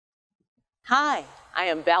Hi, I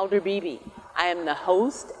am Valder Beebe. I am the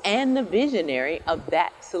host and the visionary of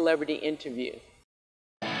That Celebrity Interview.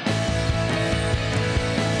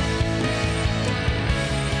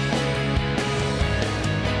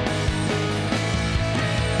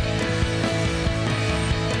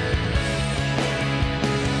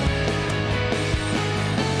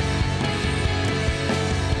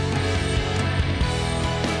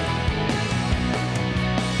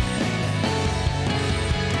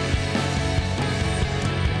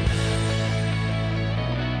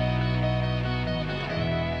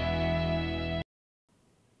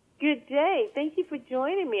 Good day. Thank you for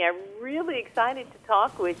joining me. I'm really excited to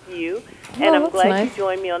talk with you, and I'm glad you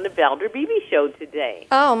joined me on the Valder Beebe Show today.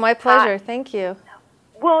 Oh, my pleasure. Thank you.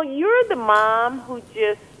 Well, you're the mom who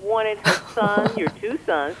just wanted her son, your two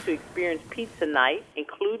sons, to experience pizza night.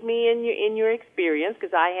 Include me in your experience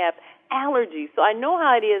because I have allergies, so I know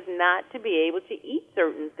how it is not to be able to eat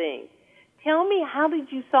certain things. Tell me, how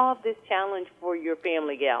did you solve this challenge for your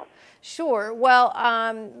family, gal? Sure. Well,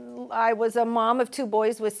 I was a mom of two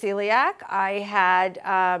boys with celiac. I had,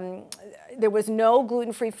 there was no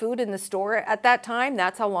gluten-free food in the store at that time.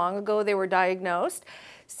 That's how long ago they were diagnosed.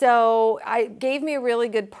 So it gave me a really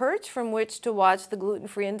good perch from which to watch the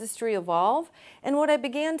gluten-free industry evolve. And what I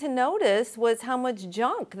began to notice was how much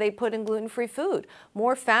junk they put in gluten-free food.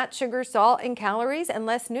 More fat, sugar, salt, and calories, and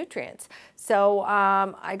less nutrients. So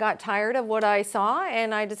I got tired of what I saw,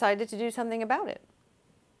 and I decided to do something about it.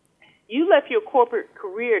 You left your corporate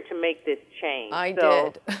career to make this change. I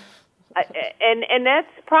did. And that's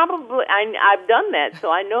probably, I've done that, so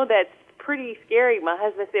I know that's pretty scary. My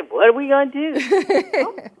husband said, what are we going to do?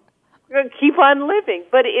 Well, we're going to keep on living.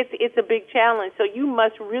 But it's a big challenge, so you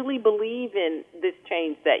must really believe in this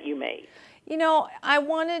change that you made. You know, I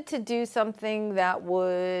wanted to do something that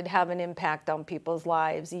would have an impact on people's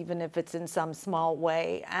lives, even if it's in some small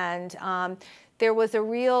way. And there was a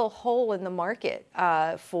real hole in the market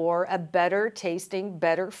for a better tasting,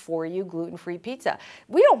 better for you gluten-free pizza.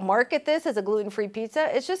 We don't market this as a gluten-free pizza.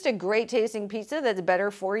 It's just a great tasting pizza that's better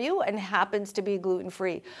for you and happens to be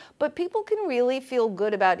gluten-free. But people can really feel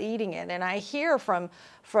good about eating it. And I hear from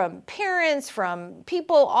parents, from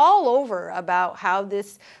people all over about how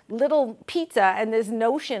this little pizza and this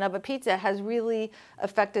notion of a pizza has really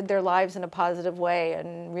affected their lives in a positive way.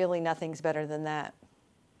 And really nothing's better than that.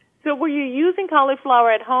 So were you using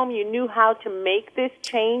cauliflower at home? You knew how to make this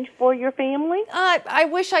change for your family? I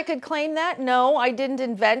wish I could claim that. No, I didn't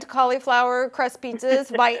invent cauliflower crust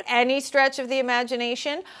pizzas by any stretch of the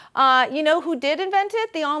imagination. You know who did invent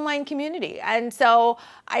it? The online community. And so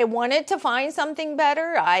I wanted to find something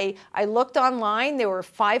better. I looked online. There were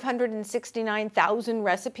 569,000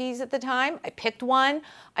 recipes at the time. I picked one.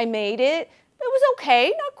 I made it. It was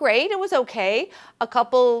okay, not great, it was okay. A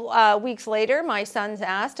couple weeks later, my sons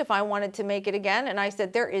asked if I wanted to make it again, and I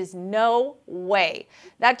said, there is no way.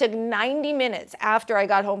 That took 90 minutes after I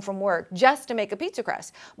got home from work just to make a pizza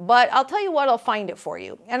crust. But I'll tell you what, I'll find it for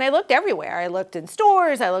you. And I looked everywhere. I looked in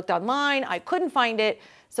stores, I looked online, I couldn't find it.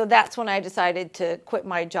 So that's when I decided to quit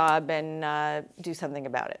my job and do something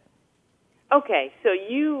about it. Okay, so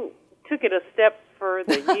you took it a step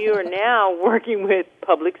further. You are now working with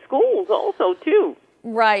public schools also, too.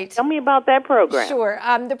 Right. Tell me about that program. Sure.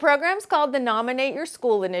 The program's called the Nominate Your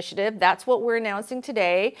School Initiative. That's what we're announcing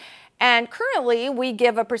today. And currently, we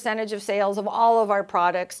give a percentage of sales of all of our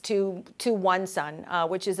products to One Son,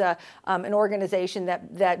 which is an organization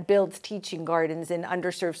that builds teaching gardens in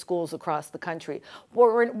underserved schools across the country.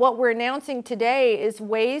 What we're announcing today is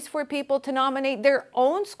ways for people to nominate their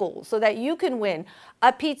own schools so that you can win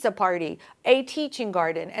a pizza party, a teaching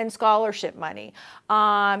garden, and scholarship money.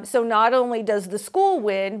 So not only does the school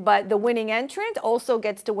win, but the winning entrant also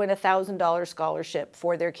gets to win a $1,000 scholarship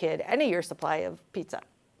for their kid and a year's supply of pizza.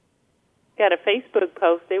 Got a Facebook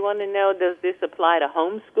post. They want to know, does this apply to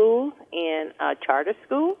home schools and charter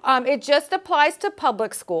schools? It just applies to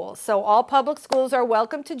public schools. So all public schools are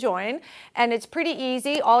welcome to join. And it's pretty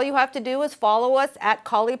easy. All you have to do is follow us at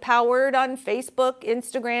Caulipower on Facebook,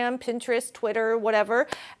 Instagram, Pinterest, Twitter, whatever.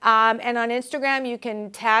 And on Instagram, you can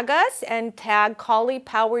tag us and tag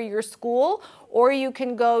Caulipower Your School, or you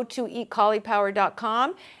can go to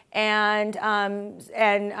eatcaulipower.com and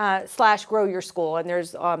 / grow your school, and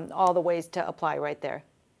there's all the ways to apply right there.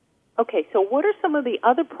 Okay, so what are some of the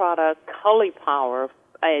other products Caulipower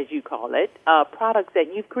as you call it, products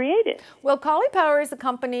that you've created. Well, Caulipower is a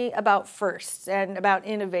company about firsts and about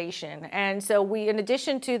innovation. And so we, in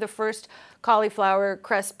addition to the first cauliflower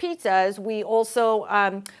crust pizzas, we also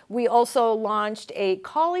launched a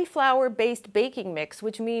cauliflower-based baking mix,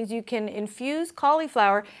 which means you can infuse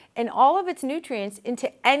cauliflower and all of its nutrients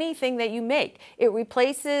into anything that you make. It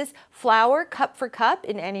replaces flour cup for cup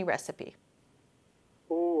in any recipe.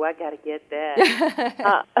 Oh, I got to get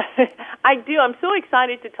that. I do. I'm so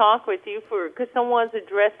excited to talk with you because someone's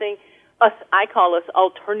addressing us. I call us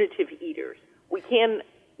alternative eaters. We can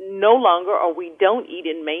no longer, or we don't eat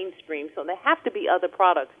in mainstream, so there have to be other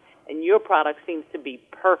products, and your product seems to be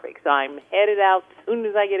perfect. So I'm headed out as soon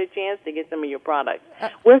as I get a chance to get some of your products.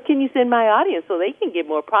 Where can you send my audience so they can get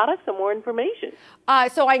more products and more information?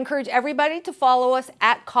 So I encourage everybody to follow us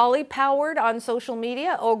at Caulipowered on social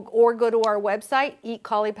media, or go to our website,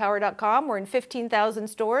 eatcaulipower.com. We're in 15,000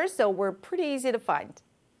 stores, so we're pretty easy to find.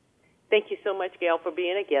 Thank you so much, Gail, for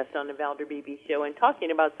being a guest on the Valder Beebe Show and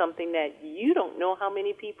talking about something that you don't know how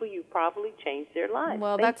many people you probably changed their lives.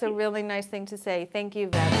 Well, that's a really nice thing to say. Thank you,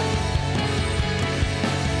 Valder.